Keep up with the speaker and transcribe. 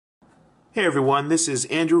Hey everyone, this is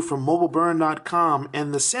Andrew from MobileBurn.com,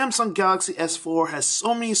 and the Samsung Galaxy S4 has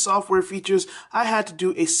so many software features I had to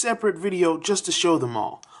do a separate video just to show them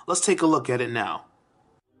all. Let's take a look at it now.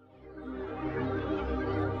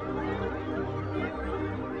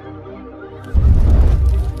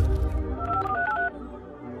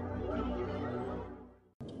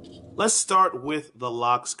 Let's start with the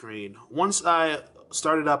lock screen. Once I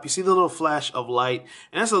start it up, you see the little flash of light,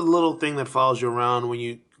 and that's a little thing that follows you around when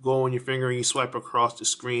you go on your finger and you swipe across the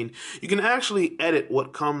screen. You can actually edit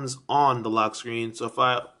what comes on the lock screen. So if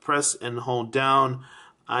I press and hold down,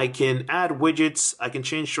 I can add widgets, I can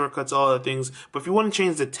change shortcuts, all other things. But if you want to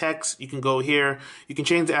change the text, you can go here. You can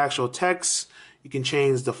change the actual text. You can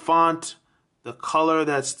change the font, the color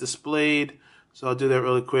that's displayed. So I'll do that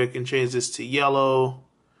really quick and change this to yellow.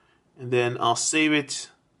 And then I'll save it.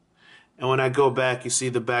 And when I go back, you see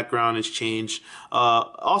the background has changed.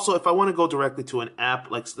 Also, if I want to go directly to an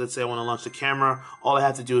app, like let's say I want to launch the camera, all I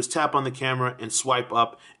have to do is tap on the camera and swipe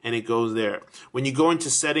up, and it goes there. When you go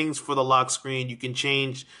into settings for the lock screen, you can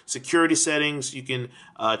change security settings. You can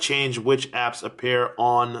change which apps appear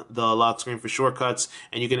on the lock screen for shortcuts,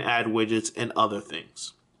 and you can add widgets and other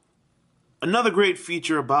things. Another great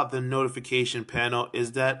feature about the notification panel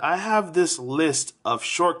is that I have this list of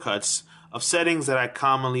shortcuts of settings that I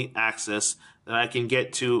commonly access that I can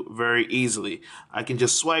get to very easily. I can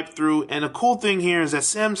just swipe through, and the cool thing here is that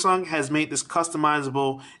Samsung has made this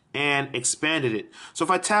customizable and expanded it. So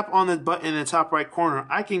if I tap on the button in the top right corner,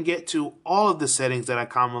 I can get to all of the settings that I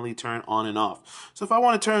commonly turn on and off. So if I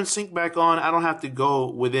want to turn sync back on, I don't have to go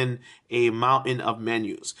within a mountain of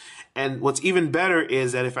menus. And what's even better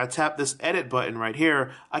is that if I tap this edit button right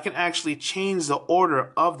here, I can actually change the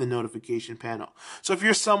order of the notification panel. So if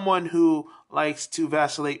you're someone who likes to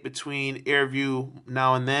vacillate between AirView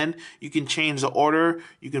now and then, you can change the order.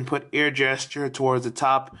 You can put air gesture towards the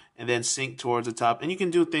top and then sync towards the top. And you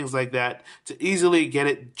can do things like that to easily get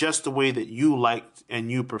it just the way that you like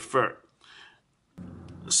and you prefer.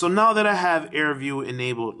 So now that I have AirView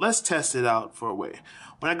enabled, let's test it out for a way.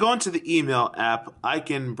 When I go into the email app, I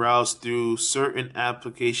can browse through certain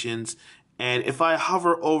applications, and if I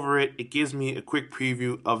hover over it, it gives me a quick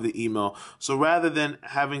preview of the email. So rather than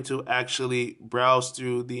having to actually browse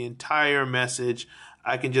through the entire message,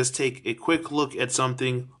 I can just take a quick look at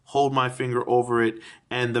something, hold my finger over it,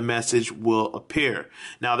 and the message will appear.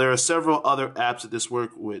 Now, there are several other apps that this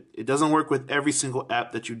works with. It doesn't work with every single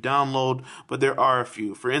app that you download, but there are a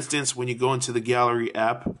few. For instance, when you go into the gallery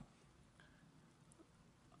app,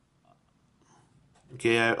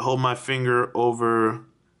 okay, I hold my finger over.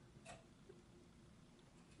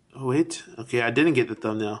 Oh, wait. Okay, I didn't get the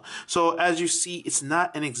thumbnail. So as you see, it's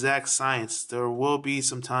not an exact science. There will be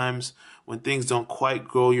some times when things don't quite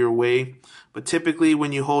go your way. But typically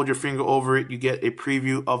when you hold your finger over it, you get a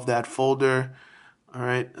preview of that folder. All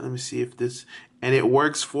right, let me see if this... And it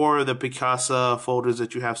works for the Picasa folders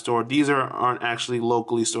that you have stored. These aren't actually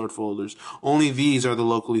locally stored folders. Only these are the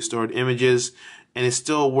locally stored images. And it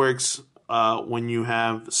still works when you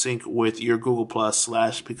have sync with your Google Plus /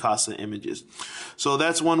 Picasa images. So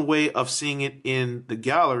that's one way of seeing it in the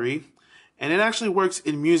gallery. And it actually works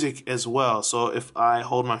in music as well. So if I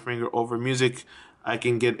hold my finger over music, I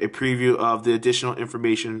can get a preview of the additional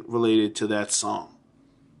information related to that song.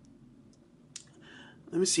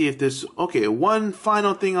 Let me see if this... Okay, one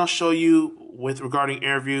final thing I'll show you with regarding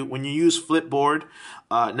AirView. When you use Flipboard,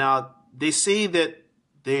 now they say that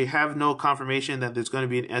they have no confirmation that there's going to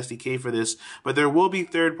be an SDK for this, but there will be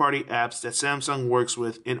third-party apps that Samsung works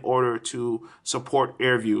with in order to support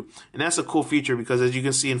AirView. And that's a cool feature because, as you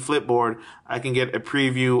can see in Flipboard, I can get a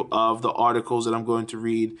preview of the articles that I'm going to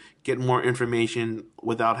read, get more information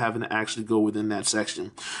without having to actually go within that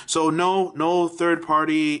section. So no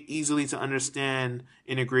third-party, easily to understand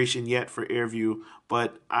integration yet for AirView,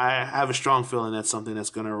 but I have a strong feeling that's something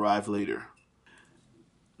that's going to arrive later.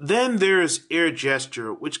 Then there's air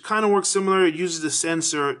gesture, which kind of works similar. It uses the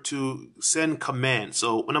sensor to send commands.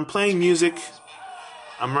 So when I'm playing music,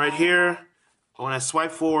 I'm right here. When I swipe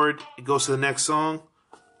forward, it goes to the next song.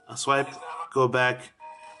 I swipe, go back.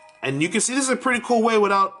 And you can see this is a pretty cool way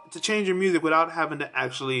to change your music without having to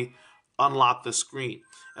actually unlock the screen.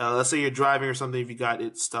 Let's say you're driving or something, if you got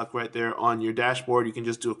it stuck right there on your dashboard, you can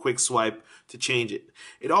just do a quick swipe to change it.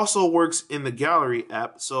 It also works in the gallery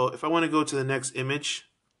app. So if I want to go to the next image,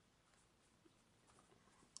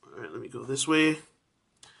 all right, let me go this way.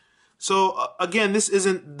 So again, this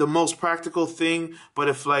isn't the most practical thing, but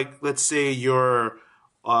if, like, let's say you're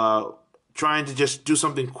trying to just do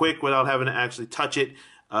something quick without having to actually touch it,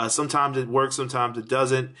 Sometimes it works, sometimes it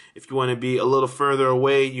doesn't. If you want to be a little further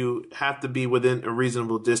away, you have to be within a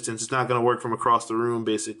reasonable distance. It's not going to work from across the room,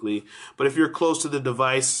 basically. But if you're close to the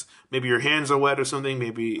device, maybe your hands are wet or something,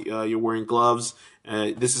 maybe you're wearing gloves,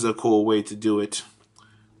 this is a cool way to do it.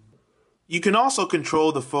 You can also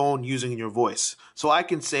control the phone using your voice. So I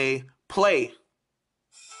can say, play.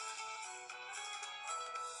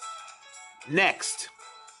 Next.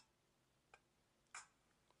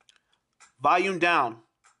 Volume down.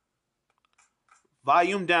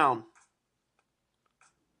 Volume down.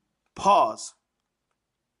 Pause.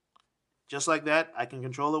 Just like that, I can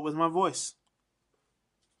control it with my voice.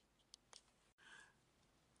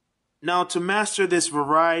 Now, to master this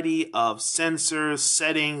variety of sensors,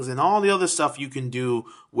 settings, and all the other stuff you can do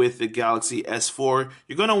with the Galaxy S4,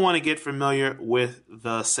 you're going to want to get familiar with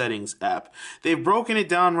the Settings app. They've broken it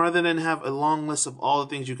down rather than have a long list of all the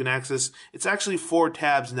things you can access. It's actually 4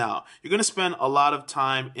 tabs now. You're going to spend a lot of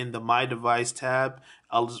time in the My Device tab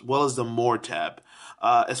as well as the More tab.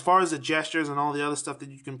 As far as the gestures and all the other stuff that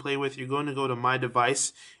you can play with, you're going to go to My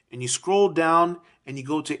Device and you scroll down and you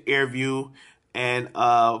go to AirView and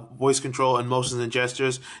voice control and motions and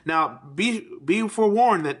gestures. Now, be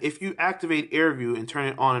forewarned that if you activate AirView and turn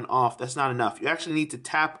it on and off, that's not enough. You actually need to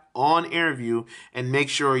tap on AirView and make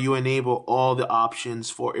sure you enable all the options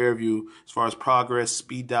for AirView as far as progress,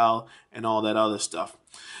 speed dial, and all that other stuff.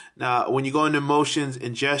 Now, when you go into motions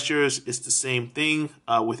and gestures, it's the same thing.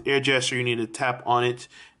 With Air Gesture, you need to tap on it,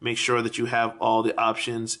 make sure that you have all the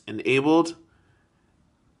options enabled,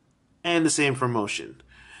 and the same for motion.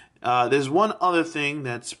 There's one other thing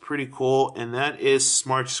that's pretty cool, and that is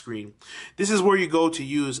Smart Screen. This is where you go to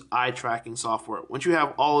use eye tracking software. Once you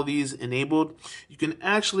have all of these enabled, you can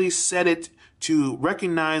actually set it to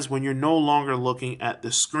recognize when you're no longer looking at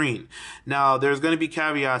the screen. Now, there's going to be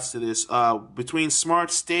caveats to this. Between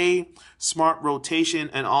Smart Stay, Smart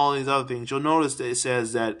Rotation, and all these other things, you'll notice that it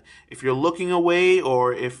says that if you're looking away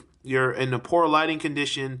or if you're in a poor lighting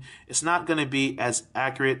condition, it's not going to be as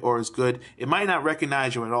accurate or as good. It might not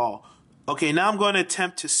recognize you at all. Okay, now I'm going to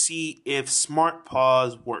attempt to see if Smart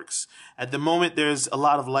Pause works. At the moment, there's a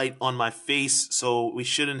lot of light on my face, so we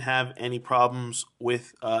shouldn't have any problems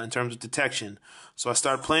with in terms of detection. So I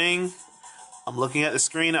start playing. I'm looking at the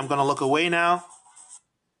screen. I'm going to look away now.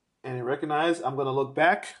 And it recognizes. I'm going to look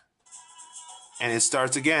back. And it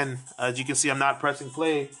starts again. As you can see, I'm not pressing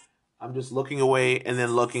play. I'm just looking away and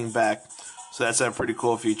then looking back. So that's a pretty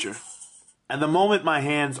cool feature. At the moment my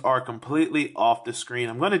hands are completely off the screen,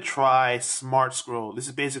 I'm going to try Smart Scroll. This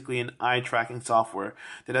is basically an eye tracking software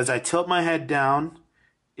that as I tilt my head down,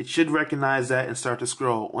 it should recognize that and start to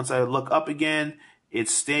scroll. Once I look up again, it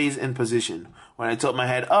stays in position. When I tilt my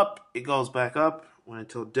head up, it goes back up. When I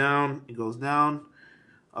tilt down, it goes down.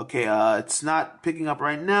 Okay, it's not picking up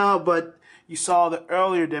right now, but you saw the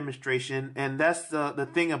earlier demonstration, and that's the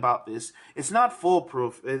thing about this. It's not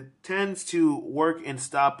foolproof. It tends to work and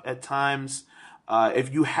stop at times.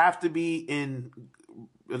 If you have to be in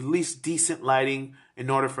at least decent lighting in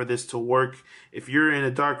order for this to work. If you're in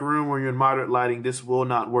a dark room or you're in moderate lighting, this will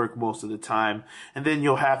not work most of the time. And then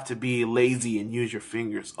you'll have to be lazy and use your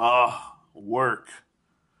fingers. Work.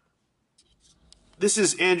 This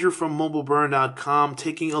is Andrew from MobileBurn.com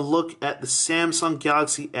taking a look at the Samsung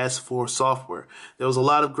Galaxy S4 software. There was a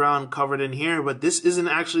lot of ground covered in here, but this isn't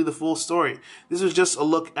actually the full story. This is just a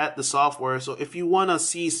look at the software. So if you want to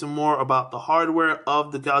see some more about the hardware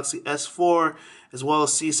of the Galaxy S4, as well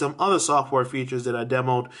as see some other software features that I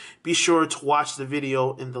demoed, be sure to watch the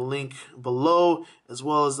video in the link below, as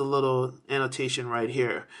well as the little annotation right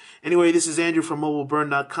here. Anyway, this is Andrew from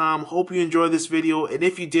MobileBurn.com. Hope you enjoyed this video, and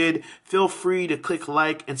if you did, feel free to click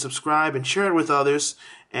like and subscribe and share it with others,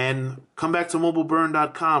 and come back to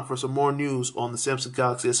MobileBurn.com for some more news on the Samsung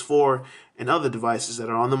Galaxy S4 and other devices that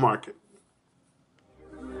are on the market.